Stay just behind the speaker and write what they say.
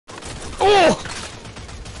Oh!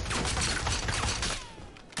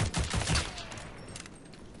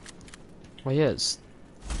 Oh yeah, it's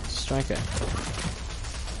striker.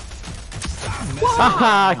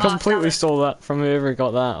 Haha! I completely stole that from whoever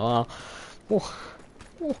got that. Wow. Oh.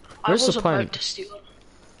 Oh. Where's the point? About to steal it.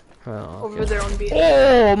 Oh, okay. Over there on B.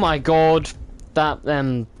 Oh my god! That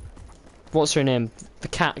what's her name? The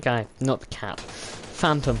cat guy, not the cat.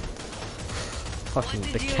 Phantom. Fucking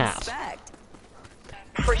the cat.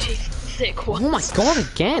 Pretty thick one. Oh my god,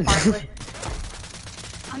 again!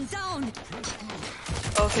 I'm down.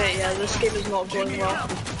 Okay, yeah, this game is not going well.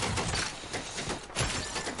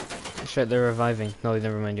 Shit, they're reviving. No,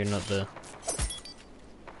 never mind, you're not there.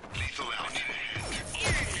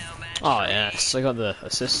 Oh yes, I got the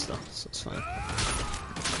assist though, so it's fine.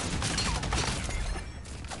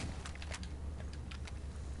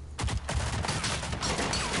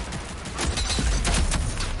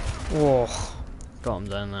 Oh, got him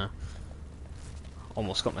down there.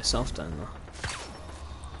 Almost got myself down there.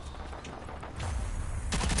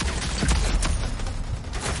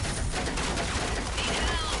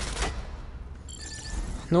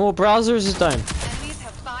 No, Browsers is down. Enemies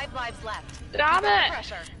have 5 lives left. Damn it!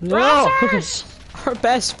 Pressure. No! Browsers! Our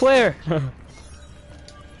best player!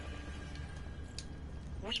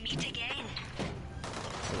 We meet again.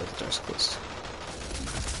 Oh, the door's closed.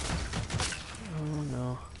 Oh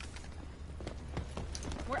no.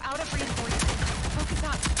 We're out of reinforcements. Focus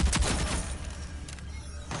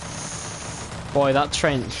up. Boy, that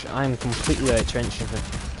trench, I'm completely out trenching him.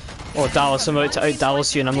 Oh, Dallas, I'm about to out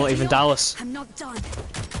Dallas you and I'm not even Dallas. I'm not done.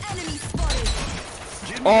 Enemy spotted.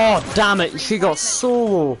 Oh, damn it, she got so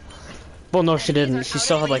low. Well, no, she didn't. She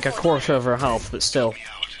still had like a quarter of her health, but still.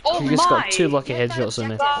 Oh She just my! got 2 lucky headshots on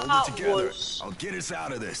me. That was... I'll get us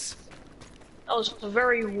out of this. That was a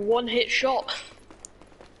very one-hit shot.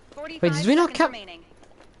 Wait, did we not cap-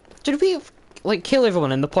 Did we, like, kill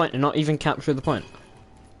everyone in the point and not even capture the point?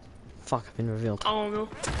 Fuck, I've been revealed. I don't know.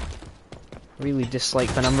 Really dislike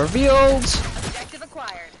when I'm revealed! Objective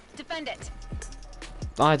acquired. Defend it.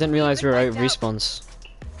 Oh, I didn't realize we were out of respawns.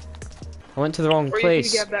 I went to the wrong Or you could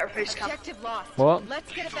place. get a better face cam. Objective lost. What?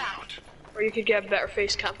 Let's get it back. Or you could get a better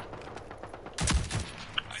face cam.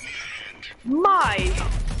 My!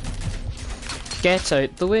 Get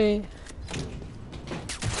out the way.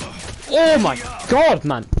 Oh my god,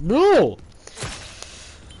 man! No!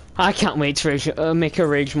 I can't wait to make a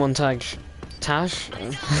rage montage.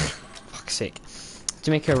 Fuck's sake.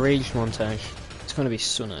 To make a rage montage. It's gonna be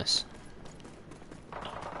so nice.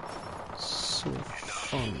 So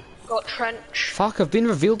fun. Got trench. Fuck, I've been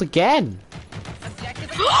revealed again!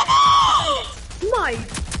 Objective My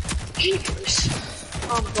jeepers.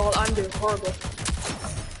 Oh god, I'm doing horrible.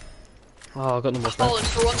 Oh, I got them both back. Colin,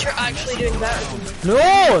 for once you're actually doing better than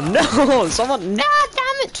me. No! Someone. Nah,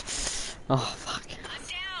 damn it! Oh, fuck. I'm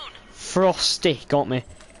down. Frosty got me.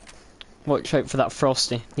 Watch out for that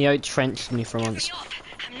Frosty. He out-trenched me for once.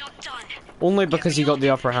 I'm not done. Only because he got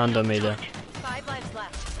the upper hand on me there. 5 lives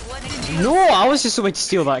left. One enemy. No, I was just about to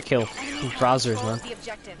steal that kill. Brazzers, Control man. the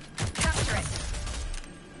objective. Capture it.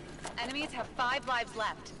 Enemies have 5 lives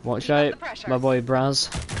left. Watch Keep up out, the pressure. my boy Braz.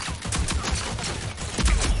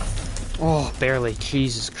 Oh, barely.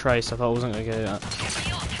 Jesus Christ, I thought I wasn't gonna get that.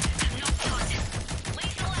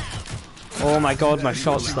 Oh my god, my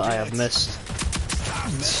shots that I have missed.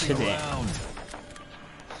 Today.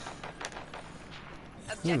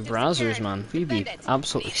 Brazzers, man. We be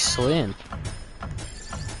absolutely slaying.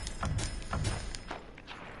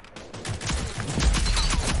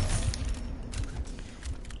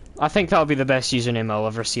 I think that'll be the best username I'll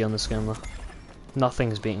ever see on this game, though.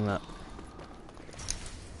 Nothing's beating that.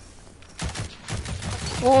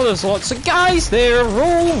 Oh, there's lots of guys there!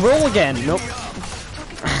 Roll again! Nope.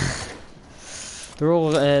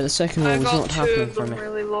 The second roll was not happening for me.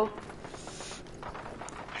 Really low.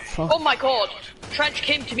 Fuck. Oh my god! Trench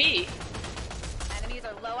came to me! Enemies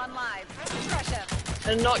are low on lives. Pressure.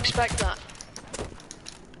 I did not expect that.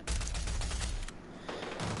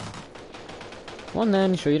 Come on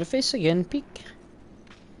then, show you the face again. Peek.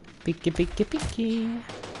 Peeky, peeky, peeky.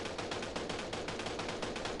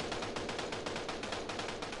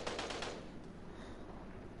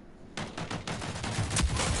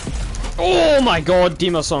 Oh my god,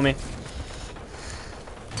 Dima saw me.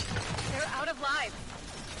 They're out of lives.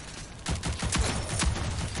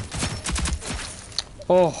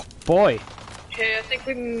 Oh boy. Okay, I think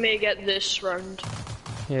we may get this round.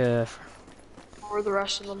 Yeah. Or the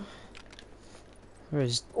rest of them.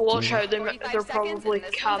 Where's Watch Dima? out, they're 45 probably seconds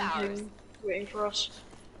and this one's ours. camping, waiting for us.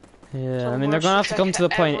 Yeah, So I mean they're gonna have to come to the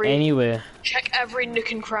point every- anyway. Check every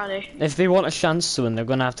nook and cranny. If they want a chance to win, they're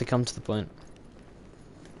gonna have to come to the point.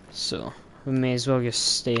 So we may as well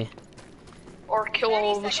just stay. Or kill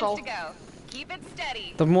all of us all. To go. Keep it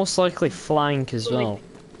steady. They're most likely flank as well.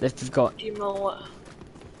 If they've got. Demo.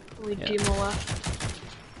 Only Yeah. demo left.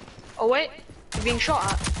 Oh wait, you're being shot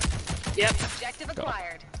at. Yep. Objective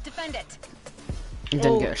acquired. Defend it.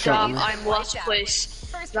 Didn't get a shot. Damn, on me. I'm last place.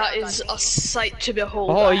 That is a sight to behold.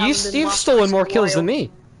 Oh, I haven't been you've last stolen place more in a kills while. than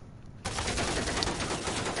me.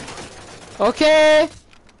 Okay.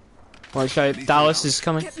 Watch out, Dallas is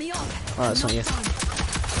coming. Get me up. Oh, that's not you.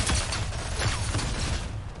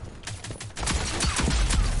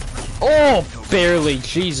 Oh, barely.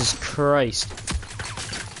 Jesus Christ.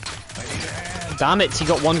 Damn it, he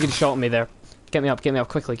got one good shot on me there. Get me up,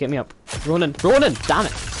 quickly, get me up. Ronan, damn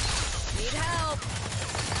it. Need help.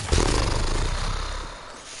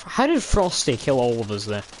 How did Frosty kill all of us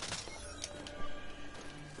there?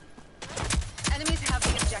 Enemies have the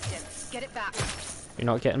objective. Get it back. You're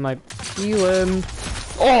not getting my... You,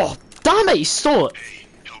 Oh, damn it, he stole it.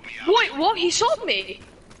 Wait, what? He shot me.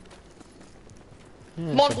 Yeah,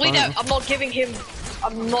 Come on, it's bleed fine. out. I'm not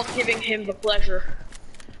giving him the pleasure.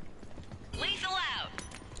 Lethal out.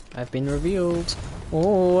 I've been revealed.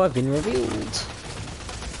 Oh, I've been revealed.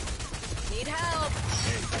 Need help.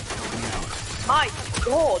 My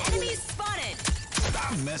God. Enemies spotted.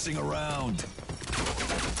 Stop messing around.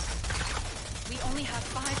 We only have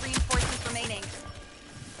 5 reinforcements remaining.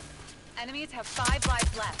 Enemies have 5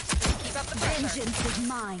 lives left. Keep up the pressure. Vengeance is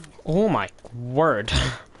mine. Oh my word.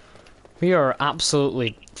 We are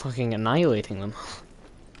absolutely fucking annihilating them.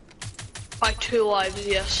 By 2 lives,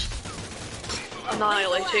 yes.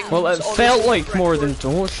 Annihilating. Well, it is felt obviously like the more correct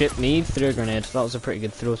than... word. Oh shit, me threw a grenade. That was a pretty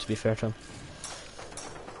good throw, to be fair to him.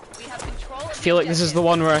 We have control of I feel like this is the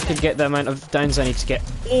one where I could get the amount of downs I need to get.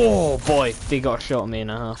 Oh boy, they got a shot at me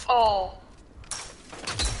and a half. Oh.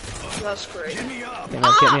 That's great. Get me up. Get me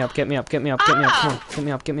up, get me up, get me up, get me up, get me up, come on, get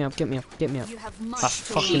me up, get me up, get me up, get me up. You have much That's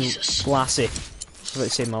to fucking Jesus. glassy. I was about to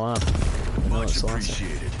say my lab. No, Much it's glassy.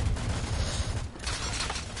 appreciated.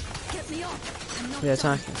 get me up. I'm not Yeah,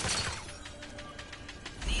 done. attacking.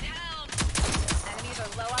 Need help. Enemies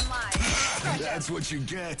are low on lives. Crush 'em. That's what you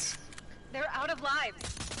get. They're out of lives.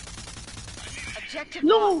 Objective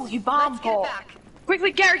No, lost. you bomb Let's get ball. it back.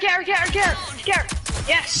 Quickly, Garrett.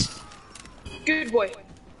 Yes. Good boy.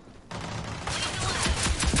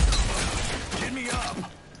 Get me up.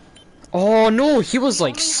 Oh no, he was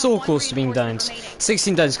like only have so one close to being downs. reinforcement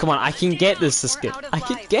 16 downs, come on, I can get this game. We're out of I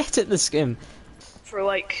can lives. get it this game. For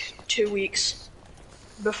like 2 weeks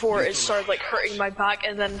before it started like hurting my back,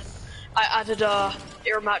 and then I added a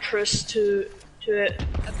air mattress to it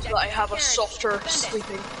so that I have a softer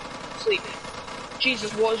sleep.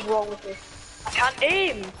 Jesus, what is wrong with me? I can't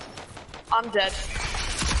aim. I'm dead.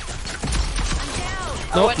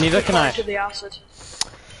 Nope, went neither too can far I. to the acid.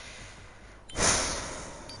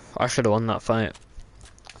 I should have won that fight.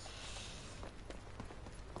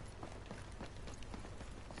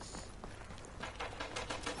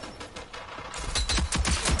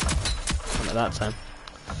 Not at that time.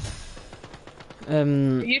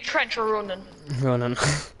 Are you trench or running? Ronan.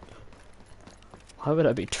 Why would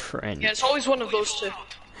I be trench? Yeah, it's always one of those two.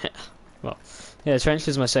 Well, yeah, trench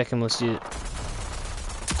is my second most used.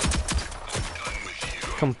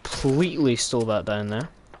 Completely stole that down there.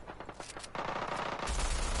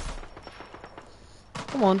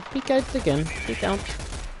 Come on, peek out again. Peek out.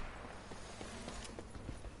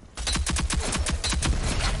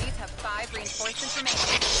 Enemies have 5 reinforcements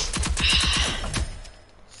remaining.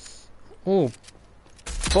 Oh,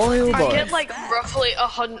 boy, oh I boy. get like roughly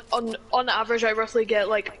on average. I roughly get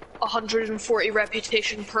like 140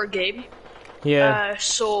 reputation per game. Yeah,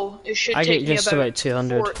 So it should I take get me just about about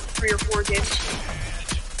 200. 3 or 4 games.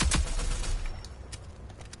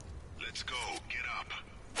 Let's go. Get up.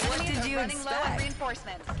 Enemies did are you running low on expect?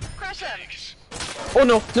 reinforcements. Crush them. Oh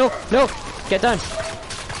no, no, no! Get down!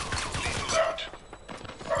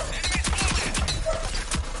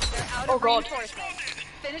 They're out Oh, of God. reinforcements.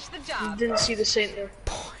 Finish the job. Didn't see the saint there.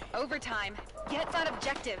 Overtime. Get that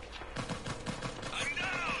objective.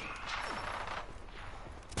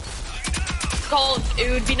 Colin, it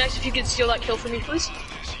would be nice if you could steal that kill for me, please.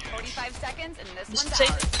 45 seconds and this Mr. one's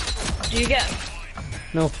Saint, ours. do you get it?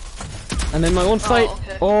 No. I'm in my own fight.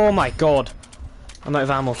 okay. Oh my god. I'm out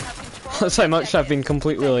of ammo. Have control That's of how much I've been objectives.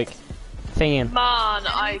 completely like thinking. Man,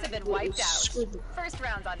 I Enemies have been wiped out. screwed them. First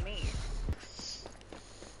round's on me.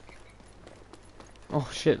 Oh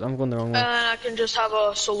shit, I'm going the wrong And way. I can just have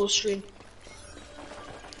a solo stream.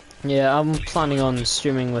 Yeah, I'm planning on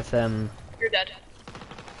streaming with You're dead.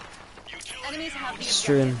 Enemies have the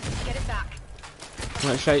Stream. objective. Get it back.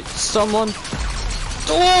 Let's shout someone.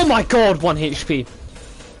 Oh my god, 1 HP.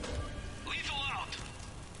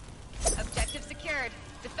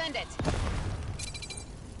 Defend it.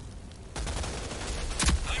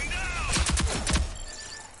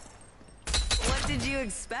 What did you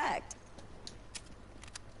expect?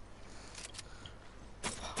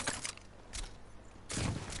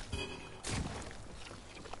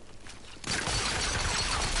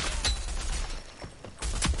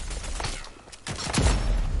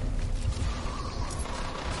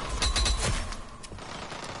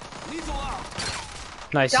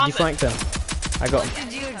 Nice, Damn you flanked him. I got him.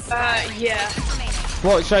 Did you expect? Yeah.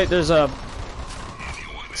 Watch out, there's a...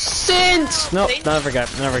 Saint! Nope, Saint? never got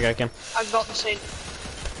him. I got the same.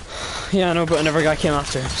 Yeah, I know, but I never got came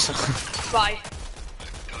after him, so... Bye.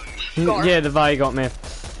 Got her. Yeah, the Vi got me.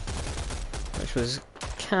 Which was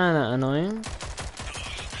kinda annoying.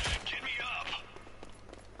 Get me up.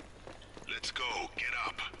 Let's go. Get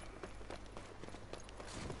up.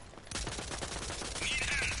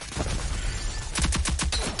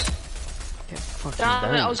 Get fucking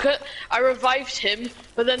Damn it, down. I revived him,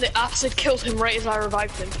 but then the acid killed him right as I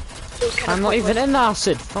revived him. So it was kind I'm of not even pointless. in the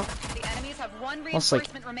acid. Fuck. The enemies have one That's like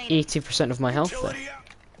reinforcement remaining. 80% of my health there. Utility out.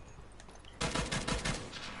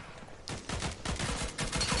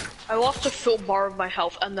 I lost a full bar of my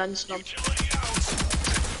health and then some. Utility out.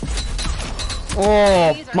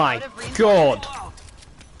 Oh These are my out of range. god!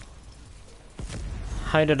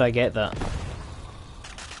 How did I get that?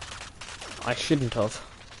 I shouldn't have.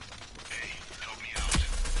 Hey, help me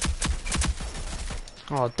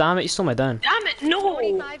out. Oh damn it, you stole my down. Damn it, no!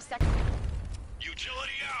 45 seconds.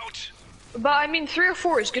 Utility out. But I mean, 3 or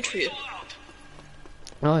 4 is good for you. Out.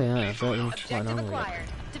 Oh yeah, I thought you Objective acquired.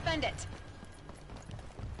 Defend it.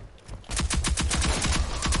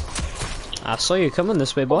 I saw you coming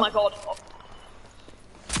this way, Oh boy. my god.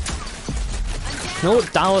 No,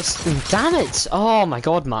 Dallas, damn it! Oh my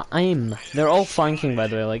god, my aim. They're all flanking, by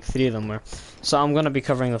the way, like 3 of them were. So I'm gonna be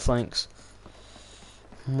covering the flanks.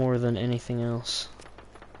 More than anything else.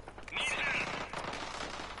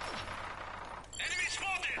 Enemy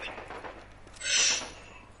spotted.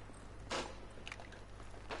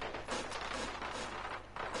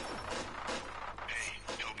 Hey,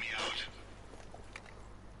 help me out.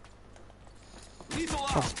 Lethal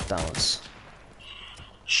out. Oh, Dallas.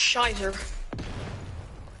 Shizer.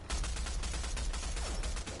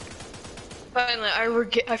 Finally,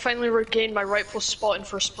 I finally regained my rightful spot in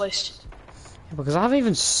first place. Yeah, because I haven't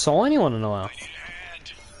even saw anyone in a while. Need a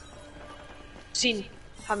hand. Seen.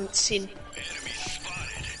 Haven't seen. Enemy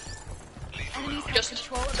spotted. Enemies have Just,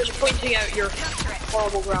 control of just pointing out your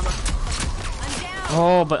horrible grammar. I'm down.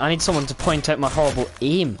 Oh, but I need someone to point out my horrible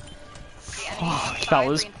aim. The enemies have Oh, that 5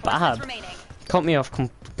 was reinforcements bad. remaining. Caught me off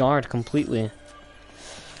guard completely.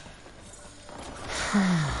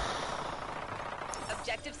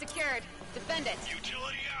 Objective secured. Defend it.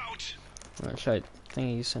 Utility out. That's right.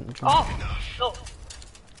 Thingy you sent me. Oh! No.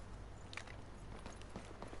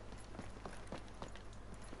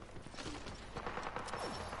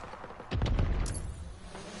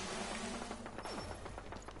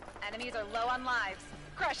 Enemies are low on lives.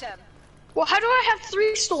 Crush them. Well, how do I have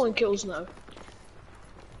 3 stolen kills now?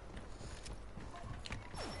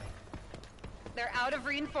 They're out of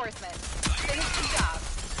reinforcements. Finish the job.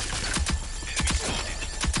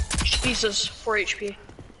 Jesus, 4 HP.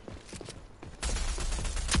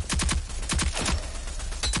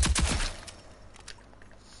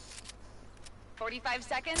 "45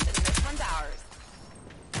 seconds and this one's ours."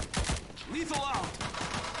 Lethal out.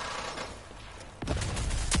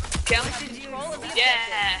 Kill. Control of the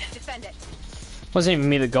Yeah. objective. Defend it. Wasn't even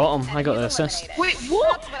me that got him. I got the Enemies assist. eliminated. Wait,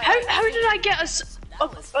 what? That's what I How like to did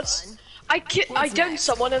see. I get I downed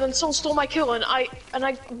someone and then someone stole my kill and I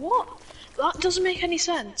what? That doesn't make any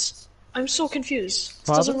sense. I'm so confused. This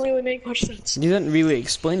What doesn't happened? really make much sense. You didn't really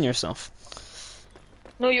explain yourself.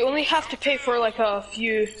 No, you only have to pay for like a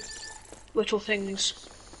few little things.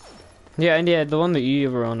 Yeah, and yeah, the one that you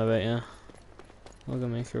were on about, yeah. Logo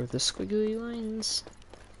maker with the squiggly lines.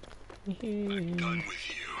 Done with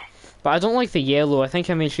you. But I don't like the yellow. I think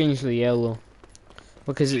I may change the yellow.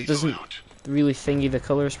 Because it doesn't Out. really thingy the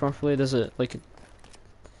colours properly, does it? Like, it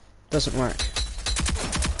doesn't work.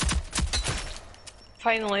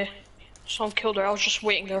 Finally, someone killed her. I was just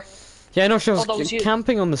waiting there. Yeah, I know she was Oh, that was you.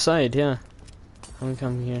 camping on the side, yeah. I'm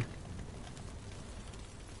coming here.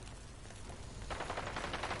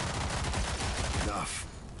 Enough.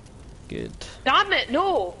 Good. Damn it!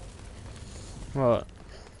 No, What?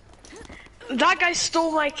 that guy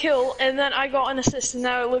stole my kill and then I got an assist and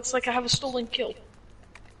now it looks like I have a stolen kill.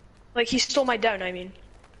 Like he stole my down. I mean.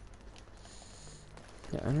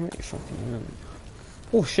 Yeah, I know what you're fucking meant.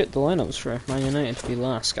 Oh shit, the lineup's for Man United to be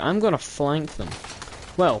last. I'm gonna flank them.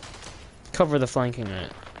 Well, cover the flanking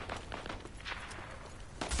route.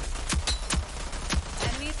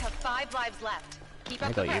 5 lives left. Keep I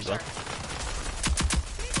up the got you, bro. pressure.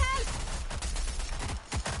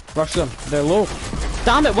 Rush them. They're low.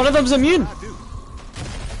 Damn it, one of them's immune.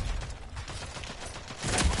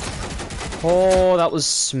 Oh, that was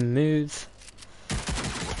smooth.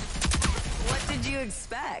 What did you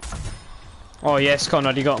expect? Oh yes,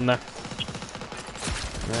 Conrad, you got him there.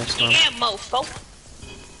 Nice man. Yeah, mofo.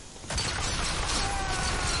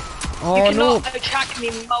 Oh You no. cannot out-track me,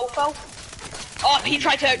 mofo. Oh, he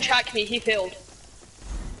tried to out-track me. He failed.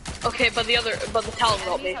 Okay, but the talent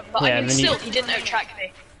got me. But Yeah, I mean, then still, he didn't out-track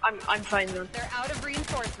me. I'm fine then. They're out of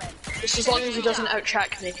reinforcements. Just as long as he doesn't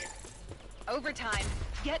out-track me. Overtime.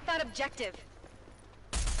 Get that objective.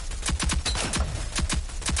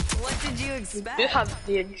 What did you expect? You have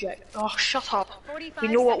the eject. Oh, shut up. 45 We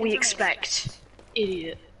know what we seconds expect.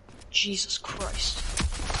 Idiot. Jesus Christ.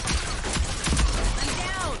 I'm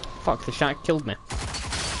down. Fuck, the shark killed me.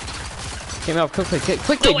 Get me up quickly,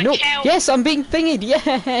 quickly, No, it no! counts. Yes, I'm being thingied,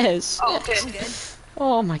 yes! Oh, okay. I'm good.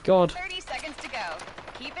 Oh my god. 30 seconds to go.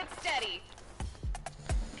 Keep it steady.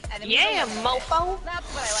 Enemies Yeah, eliminated. mofo. That's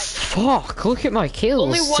what I like. Fuck, look at my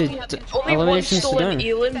kills. Only one Eliminations to stolen down.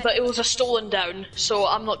 Elin, but it was a stolen down, so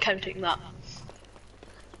I'm not counting that.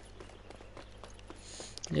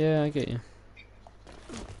 Yeah, I get you.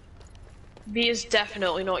 B is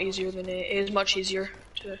definitely not easier than A. It is much easier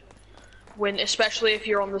to win, especially if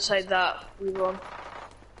you're on the side that we were on.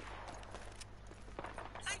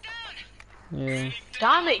 Yeah.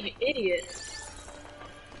 Damn it, you idiot.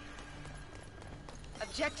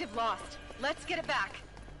 Objective lost. Let's get it back.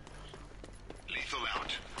 Lethal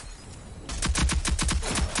out.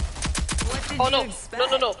 What did Oh you no,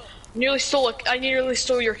 expect? no. I nearly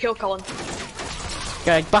stole your kill, Colin.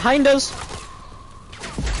 Guy, behind us!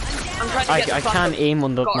 I'm trying to get the I fuck can't up. aim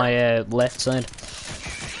on Got her. my left side.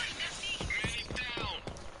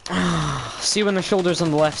 See when the shoulder's on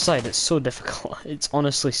the left side, it's so difficult. It's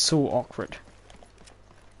honestly so awkward.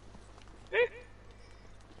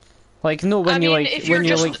 Like no, when I you mean, like if you're when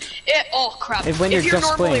you're just, like oh crap. when you're if just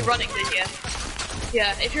normally playing. running, then yeah.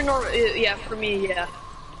 Yeah, if you're yeah, for me, yeah.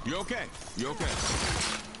 You okay? You okay?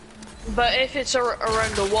 But if it's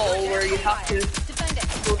around the wall where you have to Defend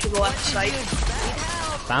it. go to the left side.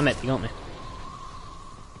 Damn it, you got me.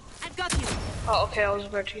 I've got you. Oh, okay, I was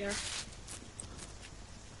about to get her.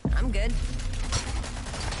 I'm good.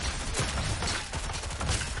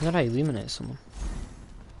 How did I eliminate someone?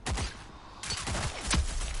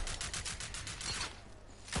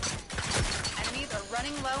 Enemies are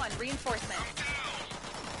running low on reinforcements.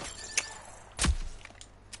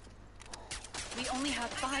 We only have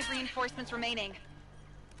 5 reinforcements remaining.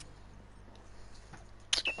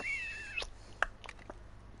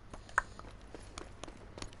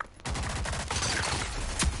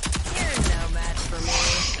 You're no match for me.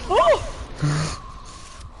 Oh!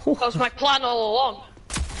 That was my plan all along.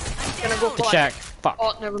 Gonna go fly. Jack, fuck.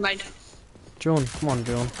 Oh, never mind. Drone, come on,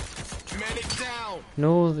 drone. Medic down.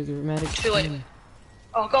 No, the medic. Too late.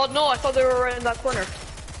 Oh god, no, I thought they were right in that corner.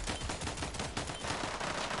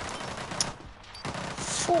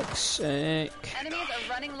 Fuck's sake. Enemies are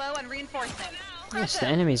running low on reinforcements. Yes, the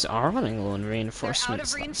enemies are running low on They're out reinforcements. of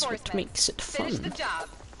That's reinforcements. what makes it Finish the fun. job.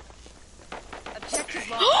 Objective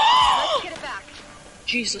lost. Let's get it back.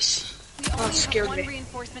 Jesus. We only scared have 1 me.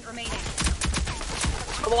 reinforcement remaining.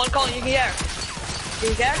 Come on, Colin, you can get her.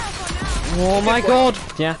 You can get her? Oh my god!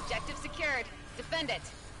 Yeah. Objective secured. Defend it.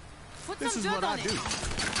 Put This some is dirt what on I it. do.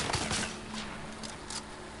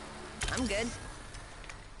 I'm good.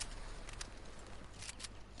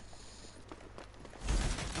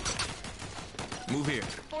 Move here.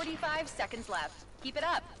 45 seconds left. Keep it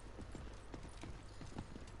up.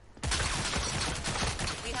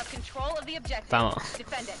 We have control of the objective. Vamos.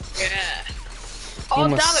 Defend it. Yeah. Oh,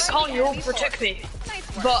 Almost. damn it, Colin, you overtook me.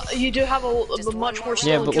 Nice work. But you do have a much more Yeah,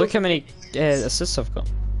 stolen but kills. look how many assists I've got.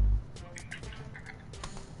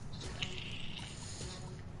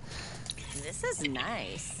 This is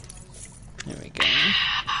nice. There we go.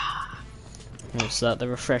 What's that? The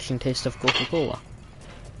refreshing taste of Coca-Cola.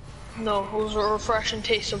 No, it was a refreshing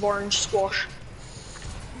taste of orange squash.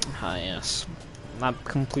 Ah, yes. That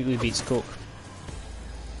completely beats Coke.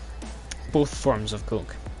 Both forms of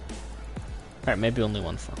Coke. Alright, maybe only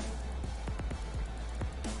one form.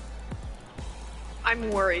 I'm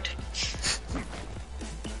worried.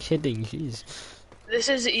 Kidding, jeez. This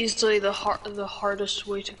is easily the hardest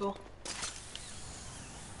way to go.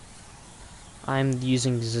 I'm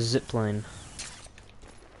using the zipline.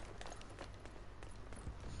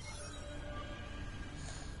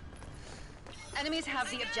 Enemies have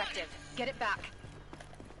the objective. Get it back.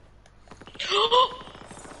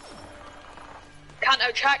 Can't can't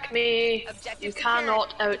out-track me. Objective You secured. cannot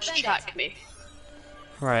Defend out-track it. me.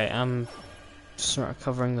 Right, I'm sort of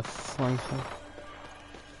covering the flanks.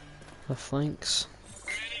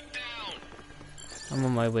 I'm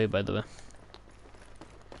on my way, by the way.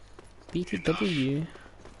 BTW.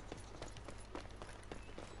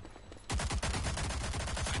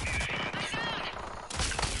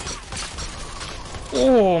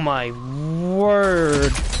 Oh my word!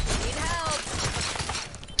 Need help.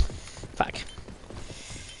 Fuck.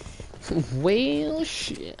 Well,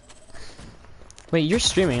 shit. Wait, you're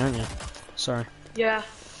streaming, aren't you? Sorry. Yeah.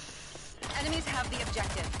 Enemies have the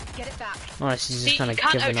objective. Get it back. Oh, she's See, just kind you of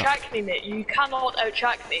can't giving up. out-track me, mate. You cannot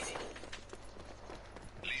out-track me.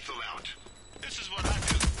 Lethal out. This is what I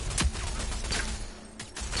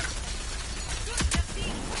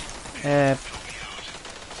do.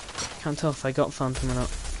 Can't tell if I got Phantom or not.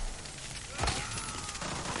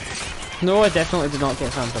 No, I definitely did not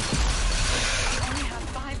get Phantom. Only have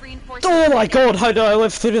 5 reinforcements. Oh my remaining. god, how did I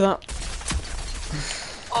live through that?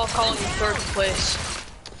 I'll call you third place.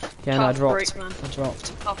 Yeah, no, I Tough dropped. break, man. I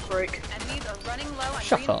dropped. Tough break. Enemies are running low on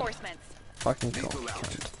Shut up. reinforcements. Fucking cool. Lethal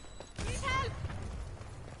out.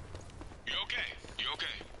 You okay? You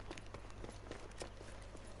okay?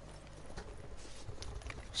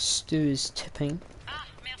 Stu is tipping.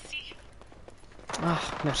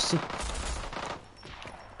 Ah, merci.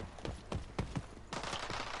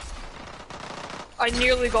 I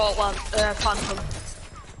nearly got Phantom.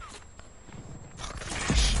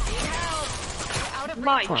 Need help. We're out of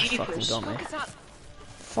My Oh, fucking jeepers. got me. Focus up.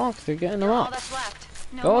 Fuck, they're getting them All up. that's left.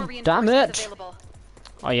 No God more damn reinforcements it. available.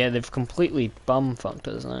 Oh yeah, they've completely bum fucked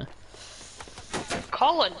us now.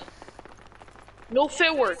 Colin. No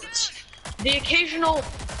fair words. The occasional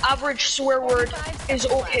average swear word 45 is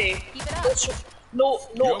seconds okay. left. Keep it up. No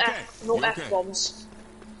You okay? no You okay? F-bombs.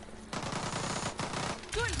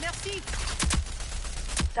 Good, merci.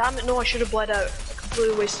 Damn it, no, I should have bled out. I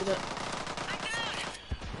completely wasted it.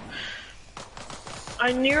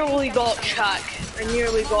 I nearly got Shaq. I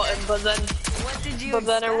nearly got him, but then What did you I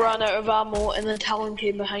expect? ran out of ammo and then Talon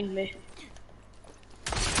came behind me. Need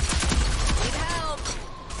help.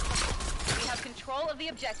 We have control of the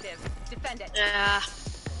objective. Defend it. Yeah.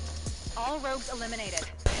 All rogues eliminated.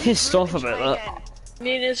 Pissed Regroup off and about try that. again. I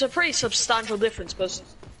mean, it's a pretty substantial difference, but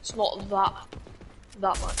it's not that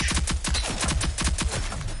much.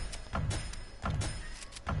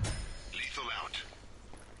 Lethal out.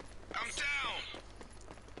 I'm down.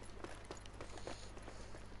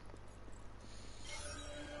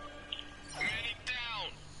 Medic down.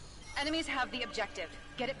 Enemies have the objective.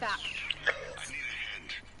 Get it back. I need a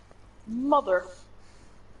hand. Mother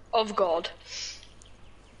of God.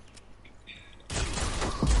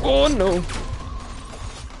 Oh no.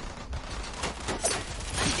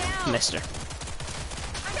 Down. Missed her.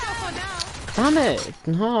 I'm down for now. Damn it!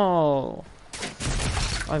 No.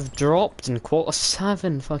 I've dropped in quarter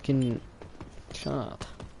 7 fucking chat.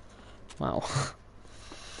 Wow.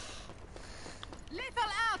 Lethal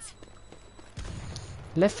out.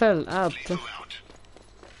 Level up. Lethal out.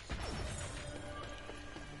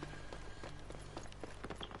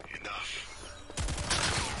 Enough.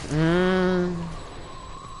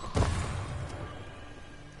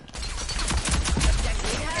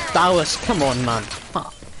 Dallas, come on, man.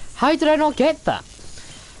 How did I not get that?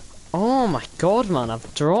 Oh my god, man,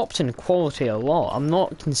 I've dropped in quality a lot. I'm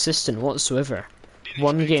not consistent whatsoever.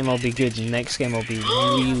 One game I'll be good, and next game I'll be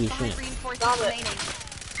really 5 shit. reinforcements Damn it. remaining.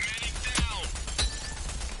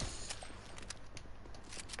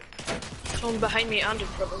 Someone behind me and in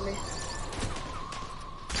front of me.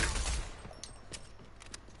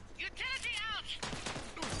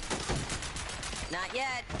 Not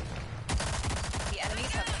yet. The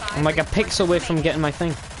enemies have 5 I'm like a pixel away from getting my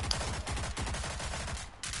thing.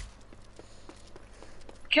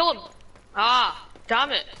 Kill him! Ah,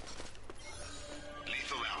 damn it.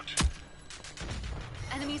 Lethal out.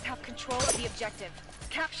 Enemies have control of the objective.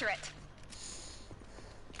 Capture it.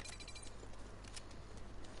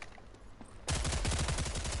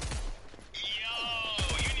 Yo,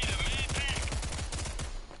 you need a med pack.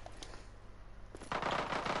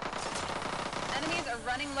 Enemies are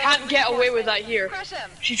running low. Can't on get away with that reinforcements. here. Crush him.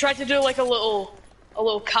 She tried to do like a little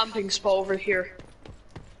camping spot over here.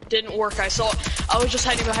 Didn't work. I was just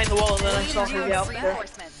hiding behind the wall and then I saw her get up there.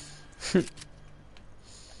 Reinforcements.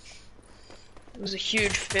 It was a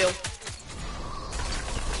huge fail.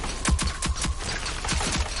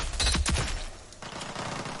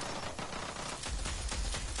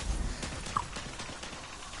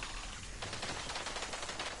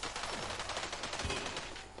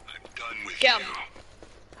 I'm done with Get you. him.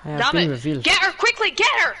 I have Damn been it. revealed. Get her quickly, get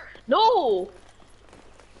her! No!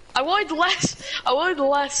 I wanted less I wanted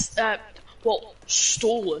less, well,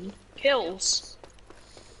 stolen kills.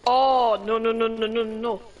 Oh, no, no, no, no, no,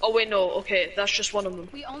 no. Oh, wait, no, okay, that's just one of them.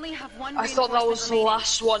 We only have one I thought that was the remaining.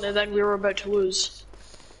 last one and then we were about to lose.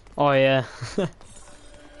 Oh yeah.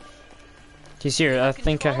 He's here. I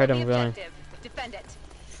think I Control heard the him running. objective. Defend it.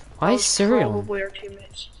 Why That is was Siri on? probably our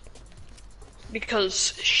teammates.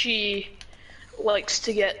 Because she likes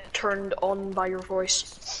to get turned on by your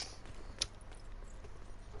voice.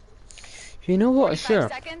 You know what? 45 Sure.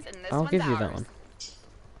 seconds and this I'll one's give you that ours. one.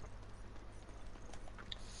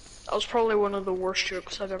 That was probably one of the worst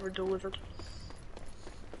jokes I've ever delivered.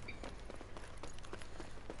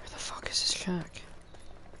 Where the fuck is this shack?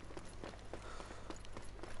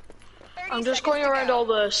 30 I'm just seconds going to around go. all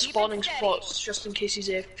the Keep it spawning steady. spots just in case he's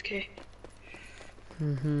AFK.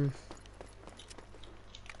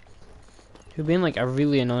 He'll be in like a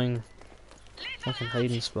really annoying fucking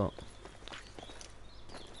hiding spot.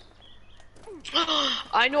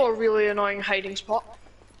 I know a really annoying hiding spot.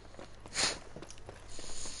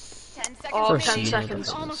 10 seconds Oh, First 10 remaining. seed. seconds.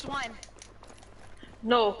 Almost won.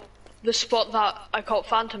 No, the spot that I caught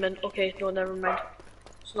Phantom in. Okay, no, never mind.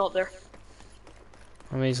 It's not there.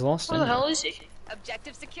 I mean, he's lost Where the it. hell is he?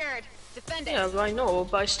 Objective secured. Defend it. Yeah, I know,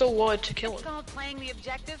 but I still wanted to kill It's him. called playing the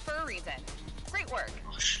objective for a reason. Great work.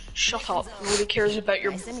 Oh, shut up. Nobody cares about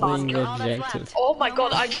your Playing band. the All that's objective. left. Oh my No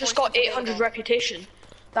god, more I just got reinforcements 800 available. reputation.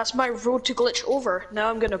 That's my road to glitch over. Now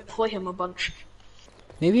I'm gonna play him a bunch.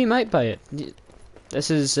 Maybe he might buy it. This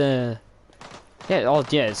is yeah, oh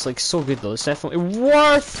yeah, it's like so good though. It's definitely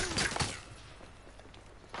worth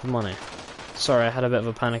the money. Sorry, I had a bit of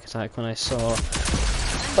a panic attack when I saw.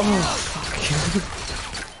 Oh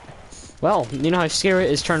fuck. Well, you know how scary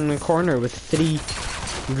it is turning a corner with 3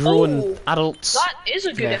 grown Oh, adults. That is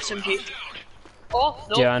a good Yeah. SMG. Oh,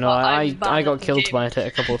 no. Yeah, I know. I'm I bad got at the killed game. by it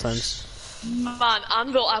a couple of times. Man,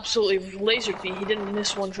 Anvil absolutely lasered me. He didn't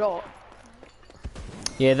miss one shot.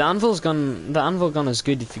 Yeah, the anvil gun is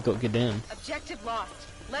good if you got good aim. Objective lost.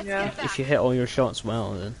 Let's Yeah. get it back. If you hit all your shots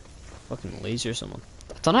well, then fucking laser someone.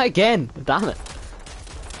 I've done it again. Damn it.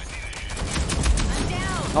 I'm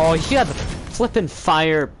down. Oh, he had flipping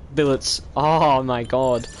fire bullets. Oh my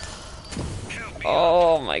god.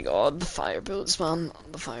 Oh my god, the fire bullets, man.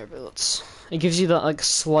 The fire bullets. It gives you that like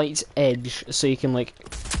slight edge, so you can like.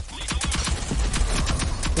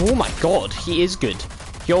 Oh my god, he is good.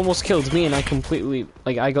 He almost killed me, and I completely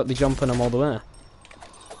like I got the jump on him all the way.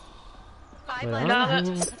 5 Wait, left. Damn it.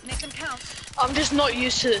 Let's make them count. I'm just not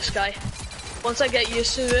used to this guy. Once I get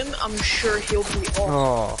used to him, I'm sure he'll be off.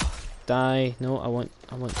 Oh, die! No, I want.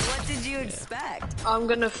 What did you expect? I'm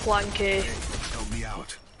gonna flank A. Help me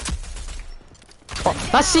out. Oh,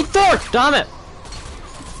 that's C4! Damn it!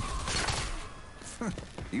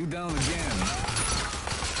 You down again.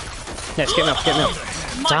 Yes, get me up, get me up.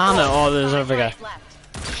 Damn it! Oh, there's another guy.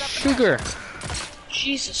 Left. Keep up the Sugar.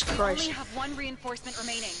 Jesus Only Christ. have 1 reinforcement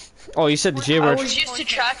remaining. Oh, you said the J I word. was used to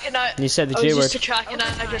track and I. You said the I J was word. used to track and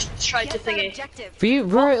I just tried to Get that thingy.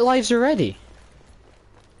 objective. We're at lives already.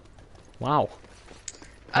 Wow.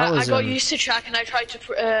 That I was, got used to track and I tried to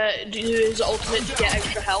do his ultimate to get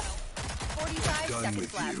extra health. 45 Done seconds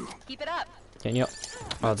with left. you. Keep it up. Getting you up.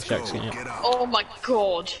 Oh, the shack's getting you up. Get out. Oh my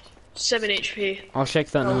god. 7 HP. I'll check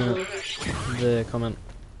that in a Oh, minute. The comment.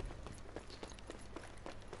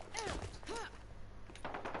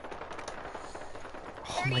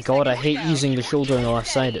 Oh my god, I hate using the shoulder on the left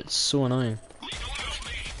side. It's so annoying.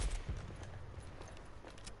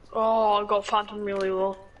 oh, I got Phantom really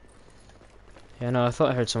low. Yeah, no, I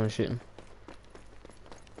thought I heard someone shooting.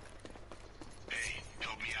 Hey,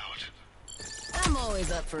 help me out. I'm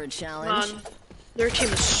always up for a challenge. Man, their team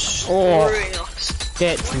is Oh. screwing us.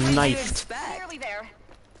 Get What did you knifed. expect? Nearly there.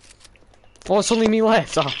 Oh, it's only me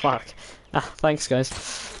left. Oh, fuck. Ah, thanks, guys.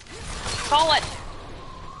 Call it.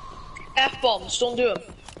 F-bombs, don't do them.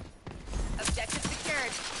 Objective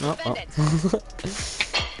secured. Oh, Defend oh.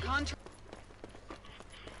 it. Contra-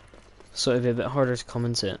 So it'd be a bit harder to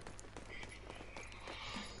commentate.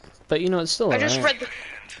 But you know, it's still I just alright.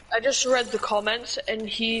 read the comments and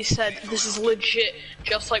he said this is legit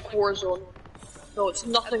just like Warzone. No, it's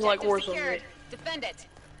nothing like Objective Warzone. secured. Mate. Defend it.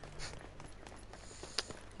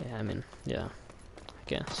 Yeah, I mean, yeah. I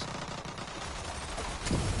guess.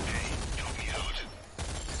 Help me out.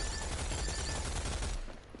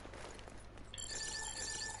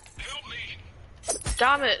 Help me.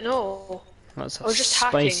 Damn it, no. That's I a was just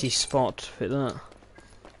spicy hacking. spot to put that. A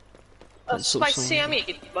That's so spicy some-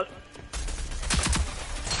 meat, but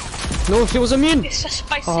No, she was immune! it's a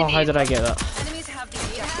spicy Oh, meat. how did I get that? Enemies have the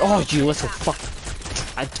objective. Oh, you little fuck.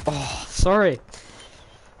 Oh, sorry.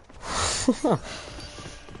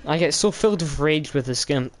 I get so filled with rage with this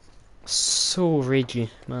game. So ragey,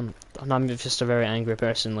 man. And I'm just a very angry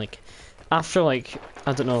person. Like, after like,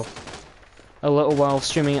 I don't know, a little while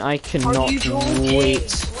streaming, I cannot you joking?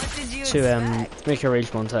 wait What did you to expect? make a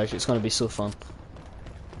rage montage. It's gonna be so fun.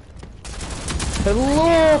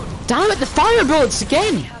 Hello! Damn it, the fire bullets We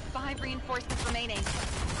again! have 5 reinforcements remaining.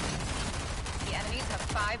 The enemies have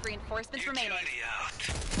 5 reinforcements remaining.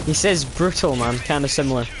 He says brutal, man, kinda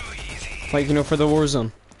similar. Like, you know, for the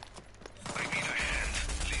Warzone.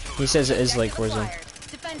 He says it is like Objective Warzone.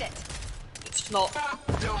 acquired. Defend it. It's not.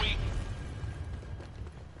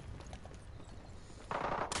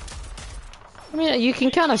 I mean, you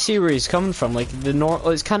can kinda see where he's coming from, like,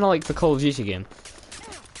 it's kinda like the Call of Duty game.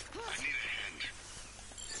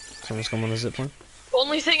 Someone's coming on the zipline. The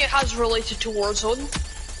only thing it has related to Warzone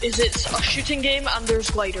is it's a shooting game and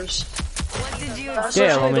there's gliders. What did you That's Yeah,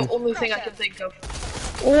 actually I mean- the only thing I can think of.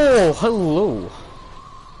 Oh, hello!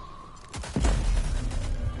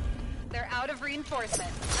 They're out of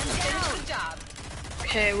reinforcements. Finish the job.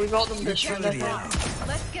 Okay, we got them this round, I think.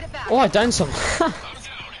 Let's get it back. Oh, I downed some.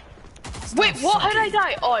 Wait, what? How did I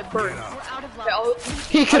die? Oh, I burned. We're out of Yeah, love.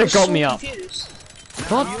 He could I have was got so me up. confused.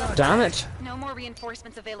 God damn it. No more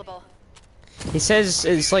reinforcements available. He says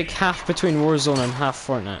it's like half between Warzone and half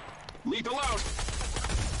Fortnite. Lethal out.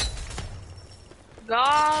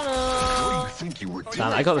 Got What do him. you think you were doing?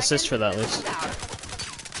 Damn, I got assist for that, at least.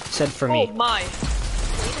 Said for Oh me. my.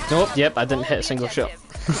 Nope, yep, I didn't hit a single shot.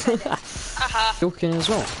 Haha. Joking as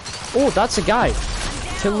well. Oh, that's a guy.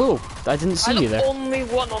 Hello. I didn't see I'm you the there. only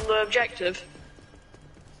one on the objective.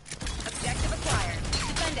 Objective acquired.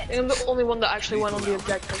 Defend it. I'm the only one that actually went on the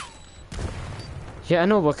objective. Yeah, I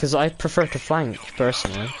know, because I prefer to flank,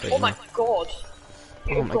 personally. But, Oh you my know. god.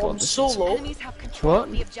 Oh You've my god, gone this so is- low. Enemies have control What?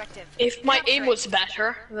 of the objective. If my aim Capture was it.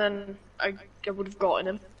 better, then I would have gotten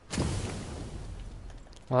him.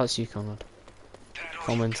 Well, that's you, Conrad.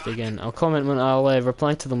 Commented again. I'll comment when I'll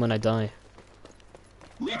reply to them when I die,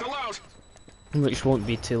 Lethal out. which won't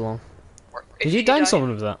be too long. Or Did if you down die-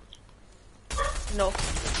 someone with that? No.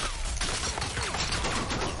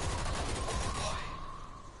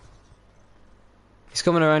 He's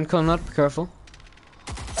coming around, Conrad. Be careful.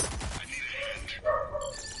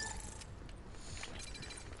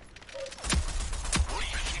 What do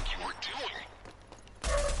you think you were doing?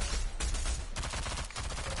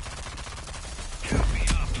 Help me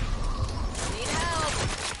up. Need help.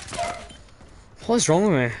 What's wrong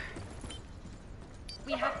with me?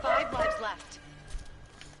 We have 5 lives left.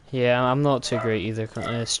 Yeah, I'm not too great either,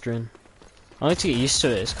 Strin. I need to get used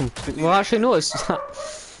to it. It's well, actually, no, it's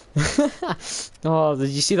Oh, did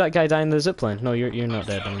you see that guy dying in the zipline? No, you're not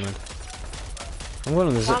dead, never mind. I'm going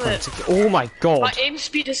on the Damn zipline it. to oh my god! My aim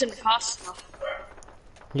speed isn't fast enough.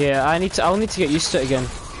 Yeah, I'll need to get used to it again.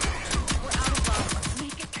 We're out of love.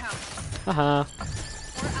 Make it count. Haha.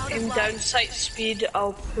 We're out of In love. down sight speed,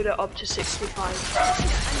 I'll put it up to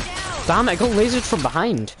 65. Damn it, I got lasered from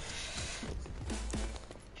behind.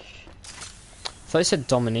 I thought I said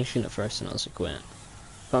domination at first and I was like, wait.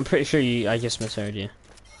 But I'm pretty sure I just misheard you.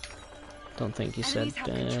 Don't think you said Enemies have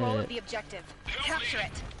control of the objective. Capture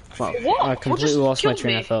it. Well, What? I What completely just lost my killed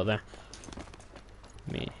train me? of thought there.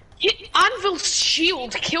 Me. Anvil's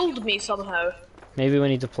shield killed me somehow. Maybe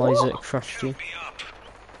when he deploys What? it, it crushed you.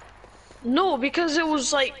 No, because it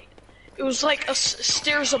was like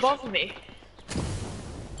stairs above me.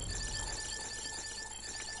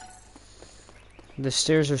 The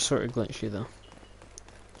stairs are sort of glitchy though.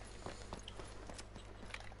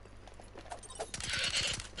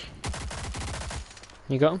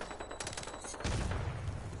 You got him?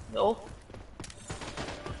 No.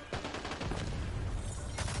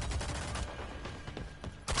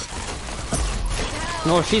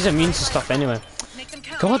 No, she's immune to stuff anyway. Make them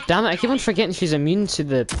count. God damn it, I keep on forgetting she's immune to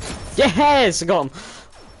the... Yes! I got him!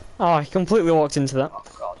 Oh, I completely walked into that. Oh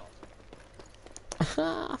god.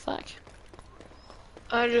 Ah, fuck.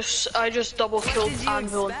 I just double killed did you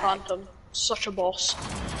Anvil and expect? Phantom. Such a boss.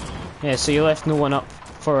 Yeah, so you left no one up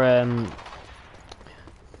for,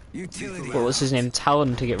 Utility. what was his name?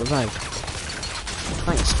 Talon to get revived.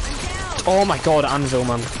 Thanks. Oh my god, Anvil,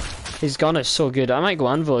 man. His gun is so good. I might go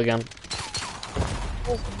Anvil again.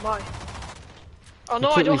 Oh my. Oh no,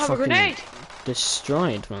 I Completely don't have a fucking grenade.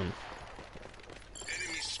 Destroyed, man.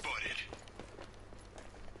 Enemy spotted.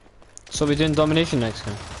 So we're doing domination next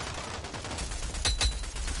time.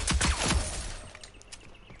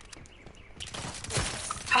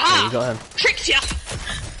 Haha! You got him. Tricked ya!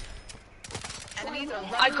 Enemies are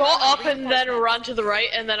I running got out up of and then ran to the right,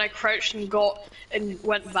 and then I crouched and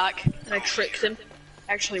went back, and I tricked him.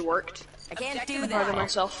 Actually worked. I can't do Proud of that.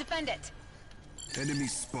 myself. Defend it. Enemy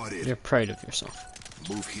spotted. You're proud of yourself.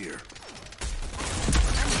 Move here.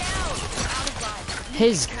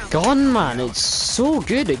 his gun, man. It's so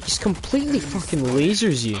good. It just completely fucking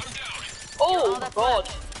lasers you. Oh my god.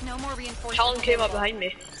 No more reinforcements. Talon came up behind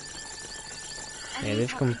me. Yeah, Enemies they've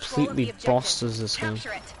have control of the completely objective. bossed us this game.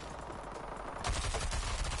 Capture it.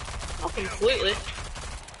 Not completely.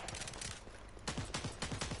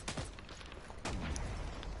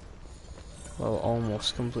 Well,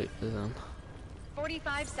 almost completely then.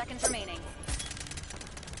 45 seconds remaining.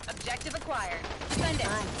 Objective acquired. Send it.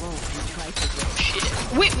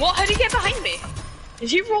 Shit. Wait, what? How did he get behind me? Did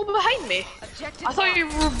he roll behind me? Objective I thought you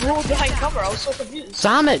rolled behind cover. I was so confused.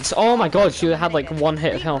 Damn it! Oh my god, you had like one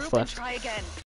hit of health Regroup and left. try again.